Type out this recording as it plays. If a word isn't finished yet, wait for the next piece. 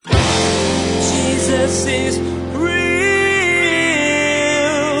Jesus is real.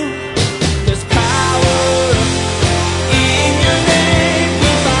 There's power in your name. We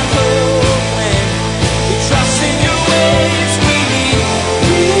find hope when we trust in your ways. We need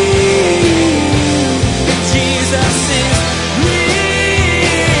real. Jesus is real.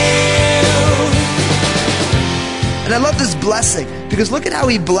 And I love this blessing because look at how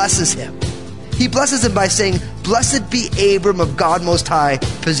he blesses him. He blesses him by saying, "Blessed be Abram of God Most High,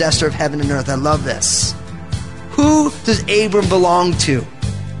 possessor of heaven and earth." I love this. Who does Abram belong to?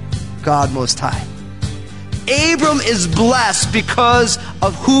 God Most High. Abram is blessed because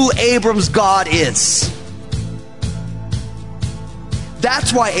of who Abram's God is.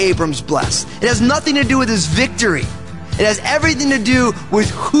 That's why Abram's blessed. It has nothing to do with his victory. It has everything to do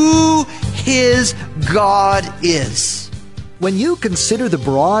with who his God is. When you consider the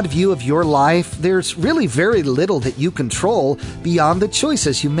broad view of your life, there's really very little that you control beyond the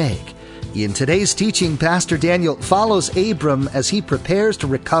choices you make. In today's teaching, Pastor Daniel follows Abram as he prepares to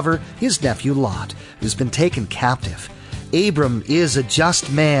recover his nephew Lot, who's been taken captive. Abram is a just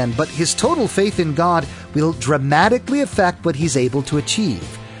man, but his total faith in God will dramatically affect what he's able to achieve.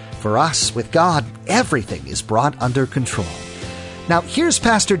 For us, with God, everything is brought under control. Now, here's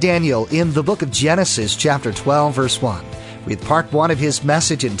Pastor Daniel in the book of Genesis, chapter 12, verse 1. With part 1 of his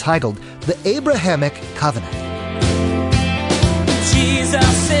message entitled, The Abrahamic Covenant.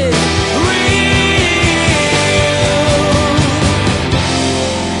 Jesus is real.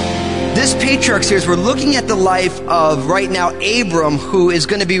 This Patriarch series, we're looking at the life of, right now, Abram, who is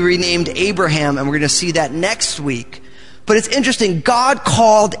going to be renamed Abraham, and we're going to see that next week. But it's interesting, God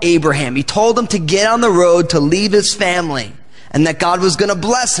called Abraham. He told him to get on the road to leave his family, and that God was going to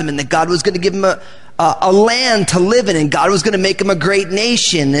bless him, and that God was going to give him a land to live in, and God was going to make him a great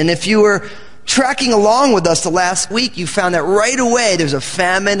nation. And if you were tracking along with us the last week, you found that right away there's a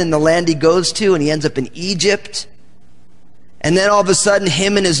famine in the land he goes to, and he ends up in Egypt. And then all of a sudden,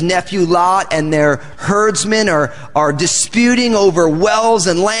 him and his nephew Lot and their herdsmen are disputing over wells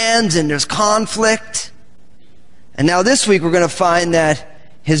and lands, and there's conflict. And now this week we're going to find that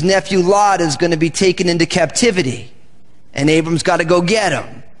his nephew Lot is going to be taken into captivity, and Abram's got to go get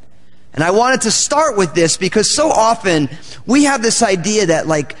him. And I wanted to start with this because so often we have this idea that,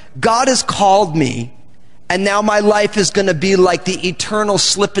 like, God has called me and now my life is going to be like the eternal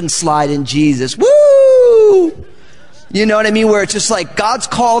slip and slide in Jesus. Woo! You know what I mean? Where it's just like, God's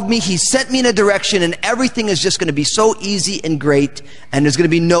called me, He sent me in a direction, and everything is just going to be so easy and great, and there's going to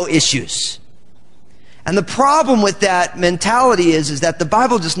be no issues. And the problem with that mentality is that the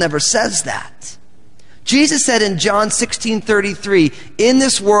Bible just never says that. Jesus said in John 16:33, "In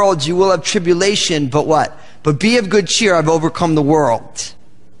this world you will have tribulation, but what? But be of good cheer, I've overcome the world."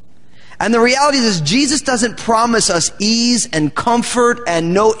 And the reality is Jesus doesn't promise us ease and comfort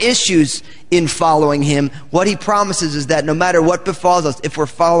and no issues in following Him. What He promises is that no matter what befalls us, if we're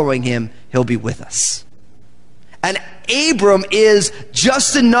following Him, He'll be with us. And Abram is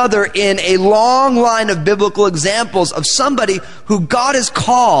just another in a long line of biblical examples of somebody who God has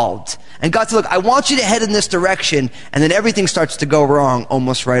called. And God said, look, I want you to head in this direction. And then everything starts to go wrong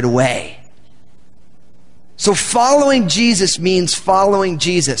almost right away. So following Jesus means following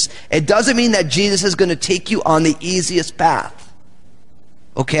Jesus. It doesn't mean that Jesus is going to take you on the easiest path.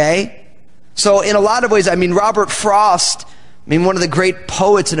 Okay? So in a lot of ways, Robert Frost, one of the great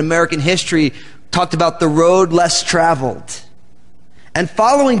poets in American history, talked about the road less traveled. And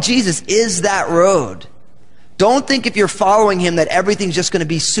following Jesus is that road. Don't think if you're following Him that everything's just going to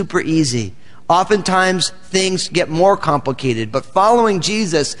be super easy. Oftentimes, things get more complicated. But following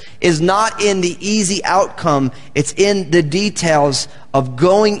Jesus is not in the easy outcome. It's in the details of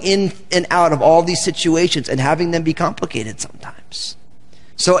going in and out of all these situations and having them be complicated sometimes.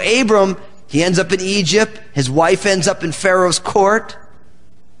 So Abram, he ends up in Egypt. His wife ends up in Pharaoh's court.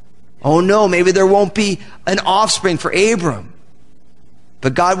 Oh no, maybe there won't be an offspring for Abram.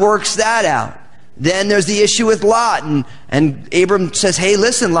 But God works that out. Then there's the issue with Lot, and Abram says, hey,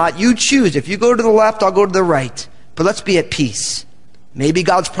 listen, Lot, you choose. If you go to the left, I'll go to the right. But let's be at peace. Maybe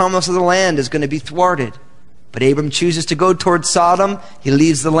God's promise of the land is going to be thwarted. But Abram chooses to go towards Sodom. He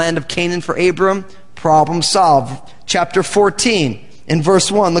leaves the land of Canaan for Abram. Problem solved. Chapter 14, in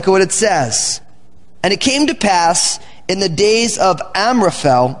verse 1, look at what it says. And it came to pass in the days of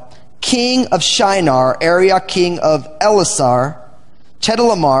Amraphel, king of Shinar, Arioch, king of Elasar,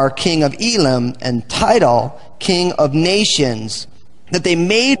 Chedorlaomer, king of Elam, and Tidal, king of nations, that they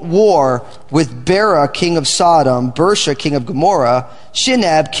made war with Bera, king of Sodom, Bersha, king of Gomorrah,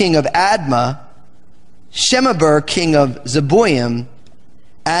 Shinab, king of Admah, Shemeber, king of Zeboim,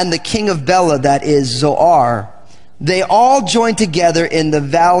 and the king of Bela, that is Zoar. they all joined together in the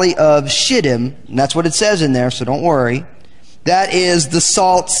valley of Shittim, and that's what it says in there, so don't worry. That is the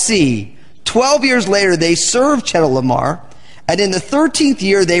Salt Sea. 12 years later, they served Chedorlaomer, and in the 13th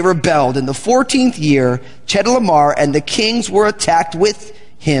year, they rebelled. In the 14th year, Chedorlaomer and the kings were attacked with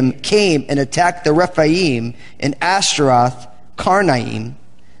him, came and attacked the Rephaim in Ashtaroth, Karnaim,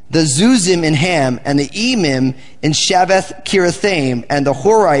 the Zuzim in Ham, and the Emim in Shaveth Kirithaim, and the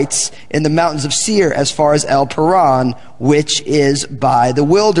Horites in the mountains of Seir as far as El Paran, which is by the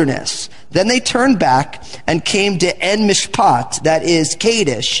wilderness. Then they turned back and came to En Mishpat, that is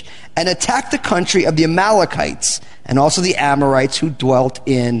Kadesh, and attacked the country of the Amalekites, and also the Amorites who dwelt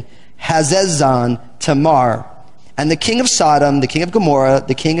in Hazezon Tamar. And the king of Sodom, the king of Gomorrah,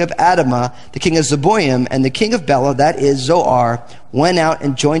 the king of Admah, the king of Zeboim, and the king of Bela, that is Zoar, went out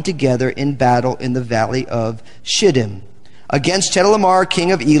and joined together in battle in the valley of Shittim. Against Chedorlaomer,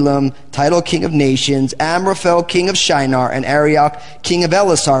 king of Elam, Tidal, king of nations, Amraphel, king of Shinar, and Arioch, king of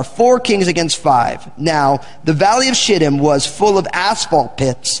Elasar, 4 kings against 5. Now, the valley of Shittim was full of asphalt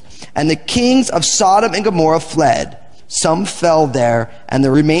pits, and the kings of Sodom and Gomorrah fled. Some fell there, and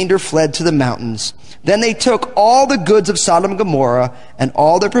the remainder fled to the mountains. Then they took all the goods of Sodom and Gomorrah and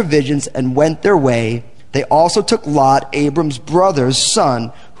all their provisions and went their way. They also took Lot, Abram's brother's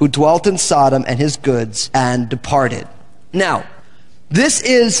son, who dwelt in Sodom, and his goods, and departed. Now, this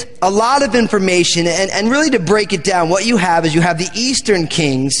is a lot of information, and really to break it down, what you have is you have the eastern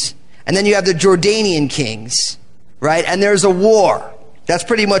kings, and then you have the Jordanian kings, right? And there's a war. That's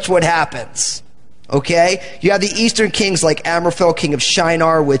pretty much what happens. Okay? You have the eastern kings like Amraphel, king of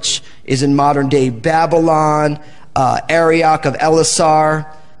Shinar, which is in modern-day Babylon, Arioch of Elasar,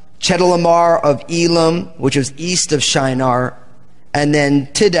 Chedorlaomer of Elam, which is east of Shinar, and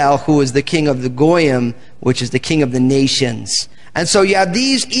then Tidal, who is the king of the Goyim, which is the king of the nations. And so you have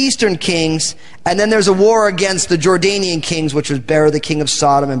these eastern kings, and then there's a war against the Jordanian kings, which was Bera, the king of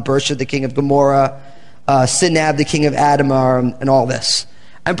Sodom, and Bersha, the king of Gomorrah, Sinab, the king of Admah, and all this.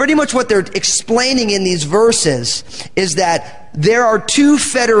 And pretty much what they're explaining in these verses is that there are 2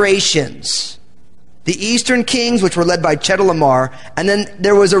 federations. The eastern kings, which were led by Chedorlaomer, and then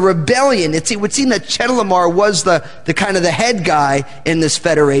there was a rebellion. It would seem that Chedorlaomer was the kind of the head guy in this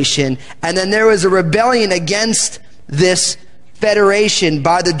federation, and then there was a rebellion against this federation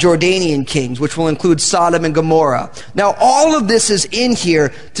by the Jordanian kings, which will include Sodom and Gomorrah. Now, all of this is in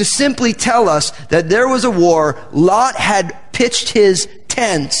here to simply tell us that there was a war. Lot had pitched his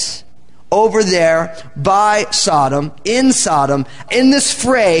tents over there by Sodom, in Sodom. In this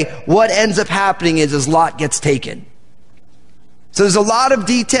fray, what ends up happening is Lot gets taken. So there's a lot of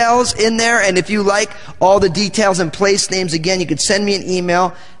details in there, and if you like all the details and place names, again, you could send me an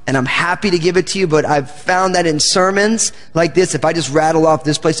email, and I'm happy to give it to you, but I've found that in sermons like this, if I just rattle off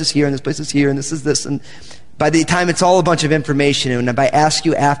this place is here, and this place is here, and this is this, and by the time it's all a bunch of information, and if I ask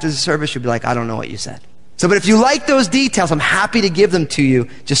you after the service, you'll be like, I don't know what you said. So, but if you like those details, I'm happy to give them to you.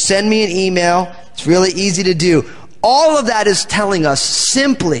 Just send me an email. It's really easy to do. All of that is telling us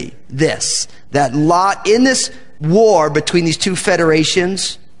simply this, that Lot, in this war between these 2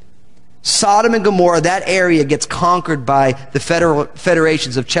 federations, Sodom and Gomorrah, that area gets conquered by the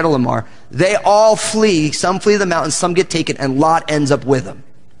federations of Chedorlaomer. They all flee. Some flee to the mountains, some get taken, and Lot ends up with them.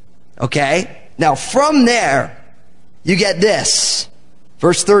 Okay? Now, from there, you get this.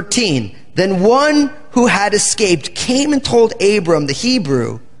 Verse 13. Then one who had escaped came and told Abram the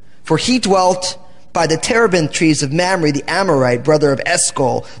Hebrew, for he dwelt by the terebinth trees of Mamre the Amorite, brother of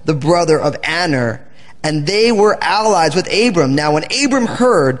Eshcol, the brother of Aner, and they were allies with Abram. Now when Abram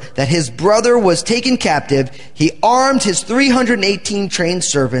heard that his brother was taken captive, he armed his 318 trained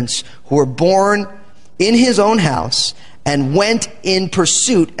servants who were born in his own house, and went in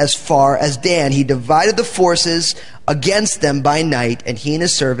pursuit as far as Dan. He divided the forces against them by night, and he and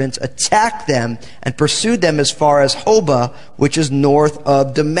his servants attacked them and pursued them as far as Hobah, which is north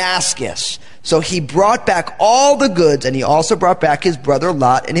of Damascus. So he brought back all the goods, and he also brought back his brother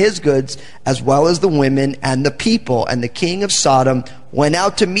Lot and his goods, as well as the women and the people. And the king of Sodom went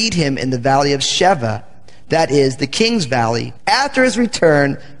out to meet him in the valley of Sheva, that is, the king's valley, after his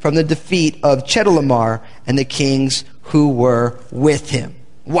return from the defeat of Chedorlaomer and the kings who were with him.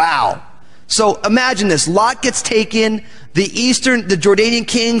 Wow. So imagine this. Lot gets taken. The Jordanian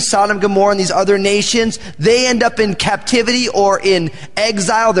kings, Sodom, Gomorrah, and these other nations, they end up in captivity or in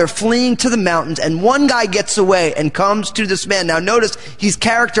exile. They're fleeing to the mountains. And one guy gets away and comes to this man. Now notice, he's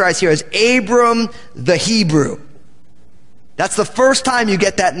characterized here as Abram the Hebrew. That's the first time you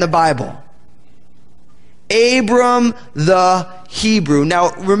get that in the Bible. Abram the Hebrew.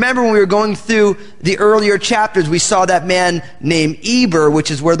 Now, remember when we were going through the earlier chapters, we saw that man named Eber,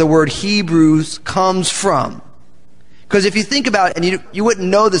 which is where the word Hebrews comes from. Because if you think about it, and you wouldn't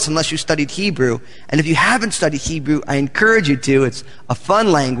know this unless you studied Hebrew, and if you haven't studied Hebrew, I encourage you to. It's a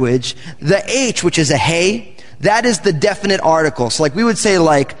fun language. The H, which is a hey, that is the definite article. So like we would say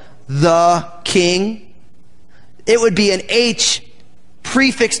like the king. It would be an H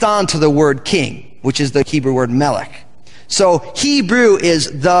prefixed on to the word king, which is the Hebrew word melech. So Hebrew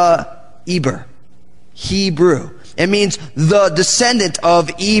is the Eber. Hebrew. It means the descendant of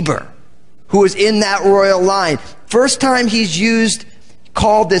Eber, who is in that royal line. First time he's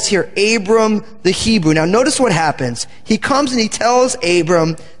called this here, Abram the Hebrew. Now notice what happens. He comes and he tells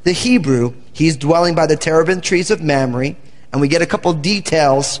Abram the Hebrew, he's dwelling by the terebinth trees of Mamre, and we get a couple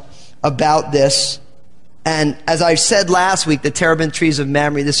details about this. And as I said last week, the terebinth trees of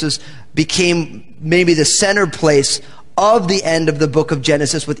Mamre, became maybe the center place of the end of the book of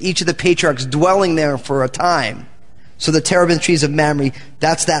Genesis, with each of the patriarchs dwelling there for a time. So the terebinth trees of Mamre,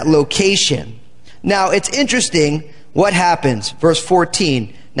 that's that location. Now, it's interesting what happens. Verse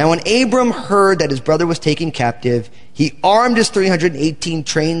 14. Now, when Abram heard that his brother was taken captive, he armed his 318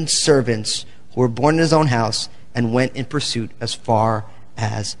 trained servants who were born in his own house and went in pursuit as far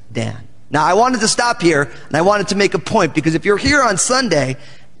as Dan. Now, I wanted to stop here, and I wanted to make a point, because if you're here on Sunday,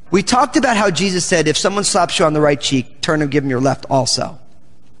 we talked about how Jesus said, if someone slaps you on the right cheek, turn and give him your left also.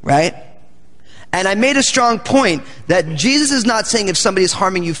 Right? And I made a strong point that Jesus is not saying if somebody is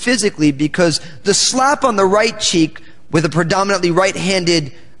harming you physically, because the slap on the right cheek with a predominantly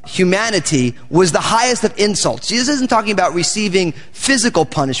right-handed humanity was the highest of insults. Jesus isn't talking about receiving physical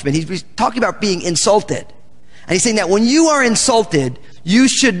punishment. He's talking about being insulted. And he's saying that when you are insulted, you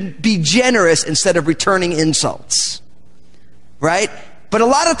should be generous instead of returning insults. Right? But a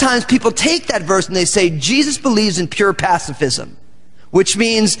lot of times people take that verse and they say, Jesus believes in pure pacifism, which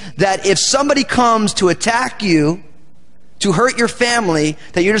means that if somebody comes to attack you, to hurt your family,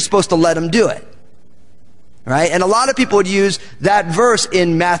 that you're just supposed to let them do it. Right? And a lot of people would use that verse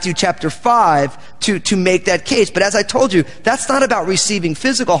in Matthew chapter 5 to make that case. But as I told you, that's not about receiving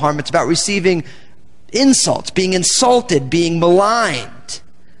physical harm. It's about receiving insults, being insulted, being maligned.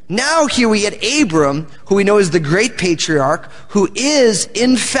 Now here we get Abram, who we know is the great patriarch, who is,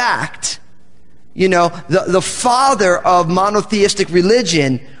 in fact, the father of monotheistic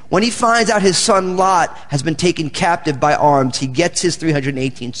religion. When he finds out his son Lot has been taken captive by arms, he gets his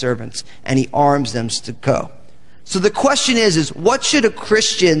 318 servants and he arms them to go. So the question is what should a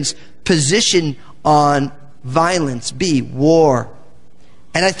Christian's position on violence be? War.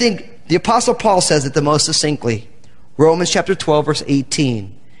 And I think the Apostle Paul says it the most succinctly. Romans chapter 12, verse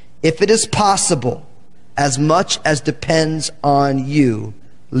 18. If it is possible, as much as depends on you,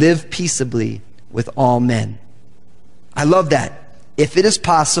 live peaceably with all men. I love that. If it is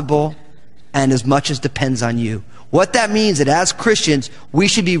possible, and as much as depends on you. What that means is that as Christians, we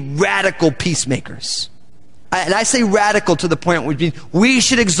should be radical peacemakers. And I say radical to the point where we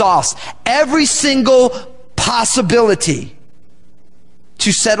should exhaust every single possibility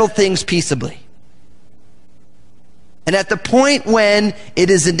to settle things peaceably. And at the point when it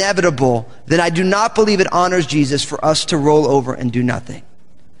is inevitable, then I do not believe it honors Jesus for us to roll over and do nothing.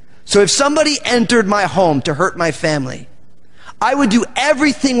 So if somebody entered my home to hurt my family, I would do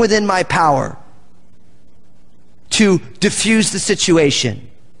everything within my power to diffuse the situation.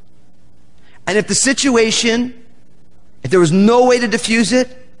 And if there was no way to diffuse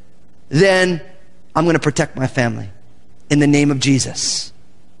it, then I'm going to protect my family in the name of Jesus.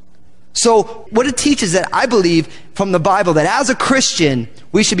 So what it teaches that I believe from the Bible that as a Christian,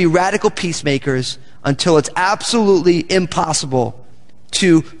 we should be radical peacemakers until it's absolutely impossible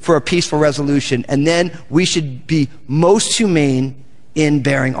for a peaceful resolution. And then we should be most humane in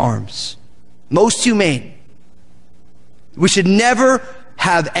bearing arms. Most humane. We should never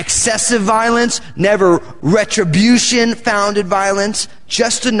have excessive violence, never retribution-founded violence,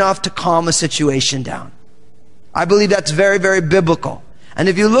 just enough to calm a situation down. I believe that's very, very biblical. And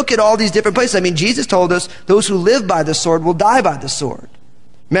if you look at all these different places, Jesus told us those who live by the sword will die by the sword.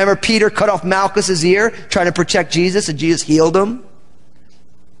 Remember Peter cut off Malchus's ear trying to protect Jesus, and Jesus healed him?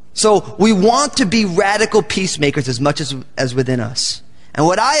 So we want to be radical peacemakers as much as within us. And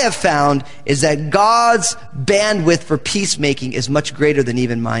what I have found is that God's bandwidth for peacemaking is much greater than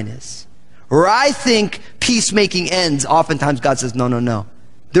even mine is. Where I think peacemaking ends, oftentimes God says, no.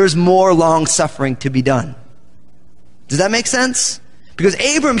 There's more long suffering to be done. Does that make sense? Because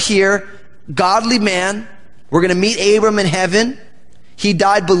Abram here, godly man, we're going to meet Abram in heaven. He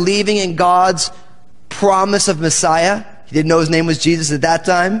died believing in God's promise of Messiah. He didn't know his name was Jesus at that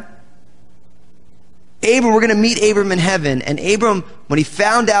time. We're going to meet Abram in heaven. And Abram, when he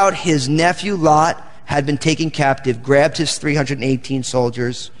found out his nephew Lot had been taken captive, grabbed his 318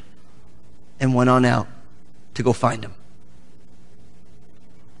 soldiers and went on out to go find him.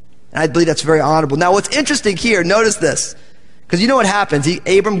 And I believe that's very honorable. Now, what's interesting here, notice this, because you know what happens.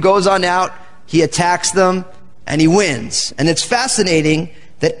 Abram goes on out, he attacks them, and he wins. And it's fascinating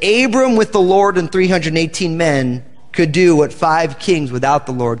that Abram with the Lord and 318 men could do what 5 kings without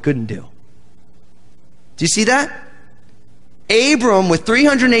the Lord couldn't do. Do you see that? Abram with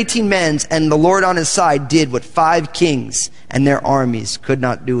 318 men and the Lord on his side did what 5 kings and their armies could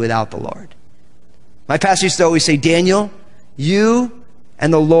not do without the Lord. My pastor used to always say, Daniel, you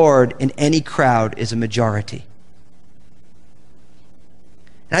and the Lord in any crowd is a majority.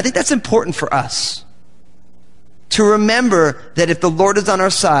 And I think that's important for us to remember that if the Lord is on our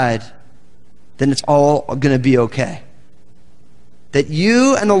side, then it's all going to be okay. That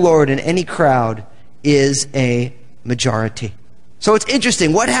you and the Lord in any crowd is a majority. So it's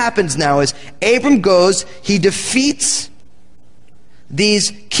interesting. What happens now is Abram goes, he defeats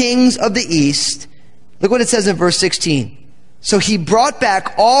these kings of the east. Look what it says in verse 16. So he brought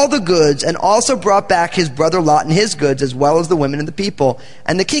back all the goods and also brought back his brother Lot and his goods, as well as the women and the people.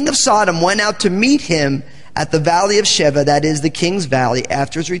 And the king of Sodom went out to meet him at the valley of Sheva, that is the king's valley,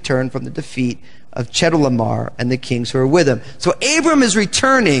 after his return from the defeat of Chedorlaomer and the kings who are with him. So Abram is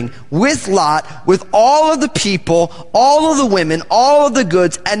returning with Lot, with all of the people, all of the women, all of the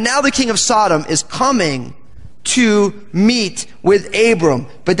goods, and now the king of Sodom is coming to meet with Abram.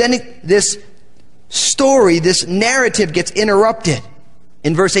 But then this story, this narrative gets interrupted.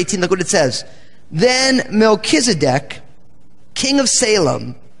 In verse 18, look what it says. Then Melchizedek, king of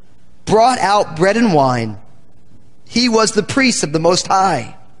Salem, brought out bread and wine. He was the priest of the Most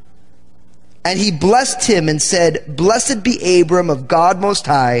High. And he blessed him and said, Blessed be Abram of God Most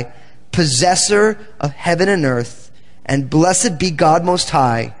High, possessor of heaven and earth, and blessed be God Most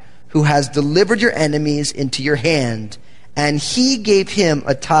High, who has delivered your enemies into your hand. And he gave him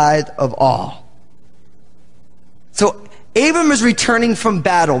a tithe of all. So Abram is returning from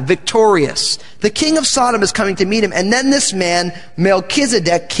battle, victorious. The king of Sodom is coming to meet him. And then this man,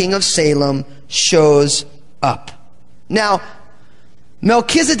 Melchizedek, king of Salem, shows up. Now,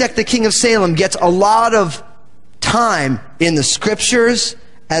 Melchizedek, the king of Salem, gets a lot of time in the scriptures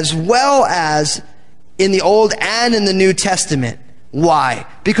as well as in the Old and in the New Testament. Why?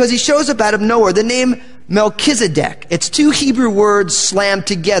 Because he shows up out of nowhere. The name Melchizedek, it's 2 Hebrew words slammed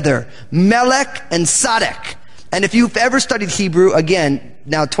together, Melech and Sadek. And if you've ever studied Hebrew, again,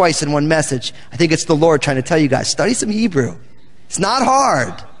 now twice in one message, I think it's the Lord trying to tell you guys, study some Hebrew. It's not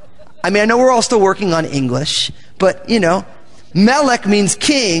hard. I mean, I know we're all still working on English, but, you know, Melech means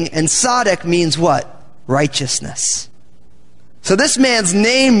king, and Sadek means what? Righteousness. So this man's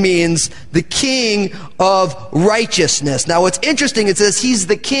name means the king of righteousness. Now what's interesting, it says he's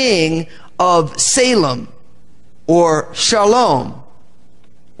the king of Salem, or Shalom,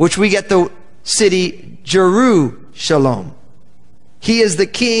 which we get the city Jerusalem. He is the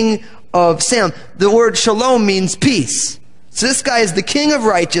king of Salem. The word shalom means peace. So this guy is the king of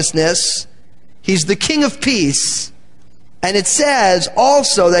righteousness. He's the king of peace. And it says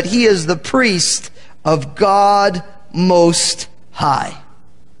also that he is the priest of God Most High.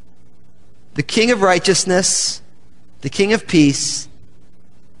 The king of righteousness, the king of peace,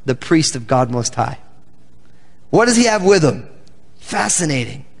 the priest of God Most High. What does he have with him?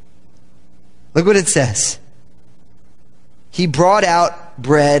 Fascinating. Look what it says. He brought out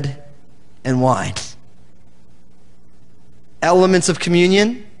bread and wine. Elements of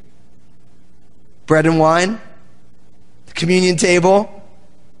communion. Bread and wine. The communion table.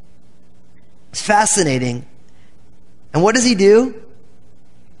 It's fascinating. And what does he do?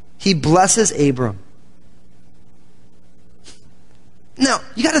 He blesses Abram. Now,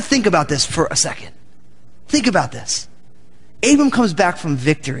 you got to think about this for a second. Think about this. Abram comes back from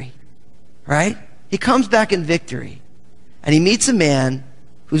victory. Right? He comes back in victory. And he meets a man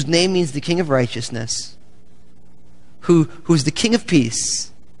whose name means the king of righteousness, who's the king of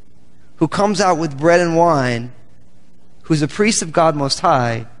peace, who comes out with bread and wine, who's a priest of God Most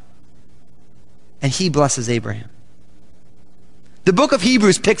High, and he blesses Abraham. The book of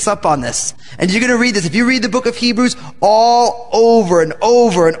Hebrews picks up on this. And you're going to read this. If you read the book of Hebrews all over and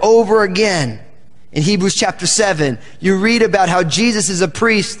over and over again, in Hebrews chapter 7, you read about how Jesus is a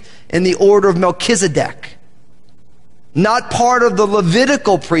priest in the order of Melchizedek. Not part of the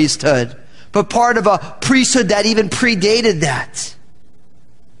Levitical priesthood, but part of a priesthood that even predated that.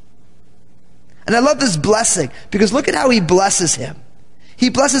 And I love this blessing, because look at how he blesses him. He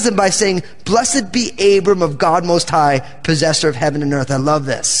blesses him by saying, Blessed be Abram of God Most High, possessor of heaven and earth. I love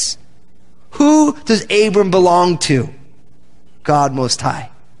this. Who does Abram belong to? God Most High.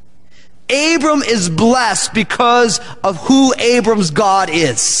 Abram is blessed because of who Abram's God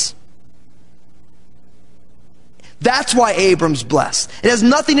is. That's why Abram's blessed. It has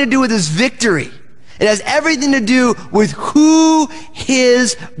nothing to do with his victory. It has everything to do with who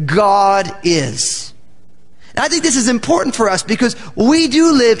his God is. And I think this is important for us because we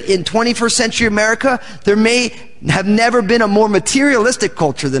do live in 21st century America. There may have never been a more materialistic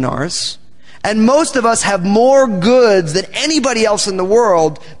culture than ours. And most of us have more goods than anybody else in the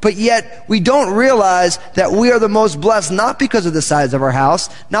world, but yet we don't realize that we are the most blessed, not because of the size of our house,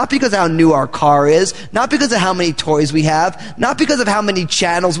 not because of how new our car is, not because of how many toys we have, not because of how many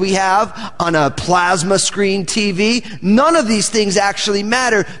channels we have on a plasma screen TV. None of these things actually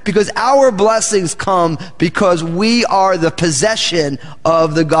matter because our blessings come because we are the possession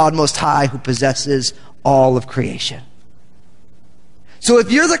of the God Most High who possesses all of creation. So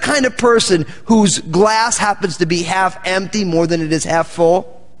if you're the kind of person whose glass happens to be half empty more than it is half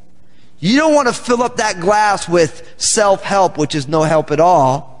full, you don't want to fill up that glass with self-help, which is no help at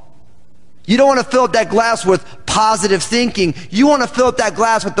all. You don't want to fill up that glass with positive thinking. You want to fill up that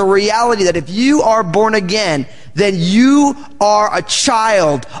glass with the reality that if you are born again, then you are a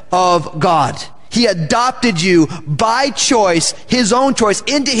child of God. He adopted you by choice, his own choice,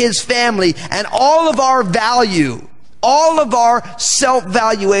 into his family, and all of our value, all of our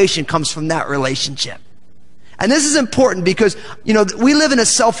self-valuation comes from that relationship. And this is important because, we live in a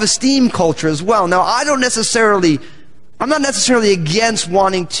self-esteem culture as well. Now, I'm not necessarily against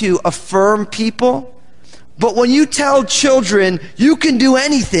wanting to affirm people, but when you tell children you can do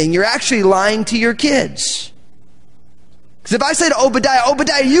anything, you're actually lying to your kids. Because if I say to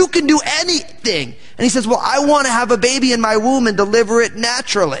Obadiah, you can do anything, and he says, well, I want to have a baby in my womb and deliver it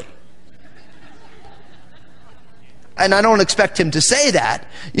naturally. And I don't expect him to say that,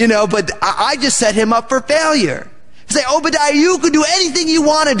 but I just set him up for failure. Say, Obadiah, you can do anything you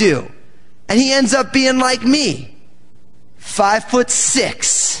want to do. And he ends up being like me.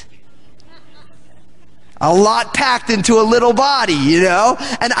 5'6". A lot packed into a little body,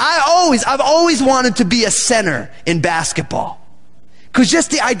 And I've always wanted to be a center in basketball. Because just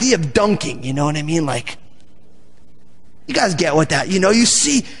the idea of dunking, you know what I mean? Like, you guys get what that, you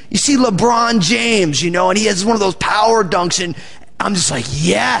see LeBron James, and he has one of those power dunks, and I'm just like,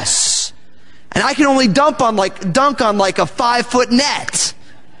 yes. And I can only dunk on like a 5-foot net.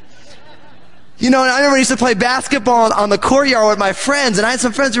 And I remember I used to play basketball on the courtyard with my friends, and I had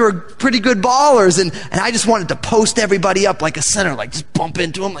some friends who were pretty good ballers, and I just wanted to post everybody up like a center, like just bump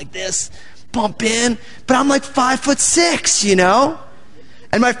into them like this, bump in. But I'm like 5'6",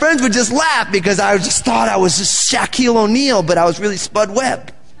 And my friends would just laugh because I just thought I was just Shaquille O'Neal, but I was really Spud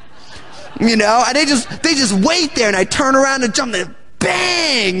Webb. And they just wait there, and I turn around and jump, and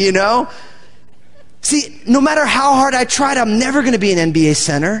bang, See, no matter how hard I tried, I'm never going to be an NBA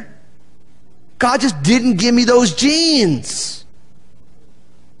center. God just didn't give me those genes.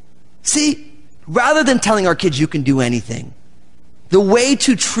 See, rather than telling our kids you can do anything, the way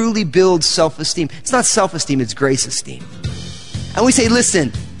to truly build self-esteem, it's not self-esteem, it's grace-esteem. And we say,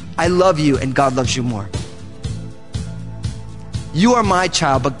 listen, I love you and God loves you more. You are my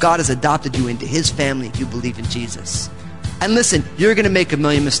child, but God has adopted you into his family if you believe in Jesus. And listen, you're going to make a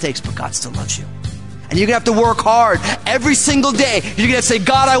million mistakes, but God still loves you. And you're going to have to work hard every single day. You're going to say,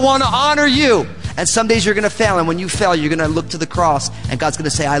 God, I want to honor you. And some days you're going to fail. And when you fail, you're going to look to the cross. And God's going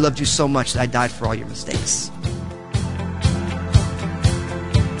to say, I loved you so much that I died for all your mistakes.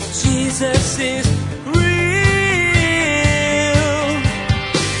 Jesus is real.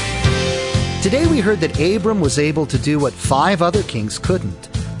 Today we heard that Abram was able to do what 5 other kings couldn't,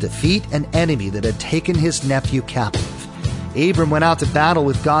 defeat an enemy that had taken his nephew captive. Abram went out to battle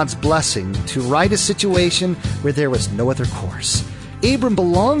with God's blessing to right a situation where there was no other course. Abram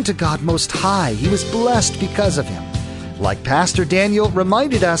belonged to God Most High. He was blessed because of him. Like Pastor Daniel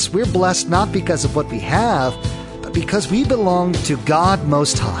reminded us, we're blessed not because of what we have, but because we belong to God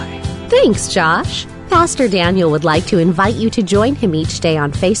Most High. Thanks, Josh. Pastor Daniel would like to invite you to join him each day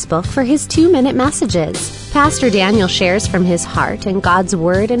on Facebook for his 2-minute messages. Pastor Daniel shares from his heart and God's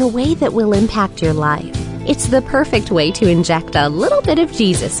Word in a way that will impact your life. It's the perfect way to inject a little bit of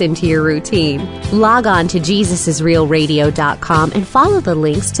Jesus into your routine. Log on to JesusIsRealRadio.com and follow the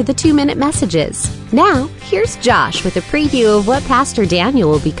links to the 2-minute messages. Now, here's Josh with a preview of what Pastor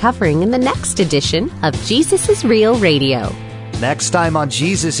Daniel will be covering in the next edition of Jesus is Real Radio. Next time on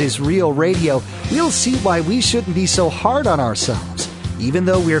Jesus is Real Radio, we'll see why we shouldn't be so hard on ourselves. Even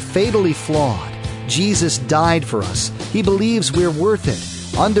though we're fatally flawed, Jesus died for us. He believes we're worth it.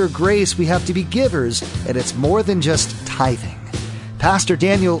 Under grace, we have to be givers, and it's more than just tithing. Pastor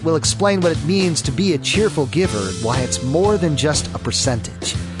Daniel will explain what it means to be a cheerful giver and why it's more than just a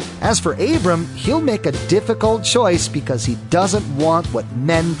percentage. As for Abram, he'll make a difficult choice because he doesn't want what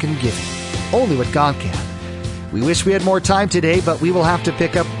men can give him, only what God can. We wish we had more time today, but we will have to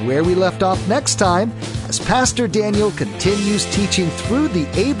pick up where we left off next time as Pastor Daniel continues teaching through the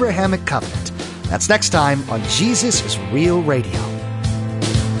Abrahamic covenant. That's next time on Jesus is Real Radio.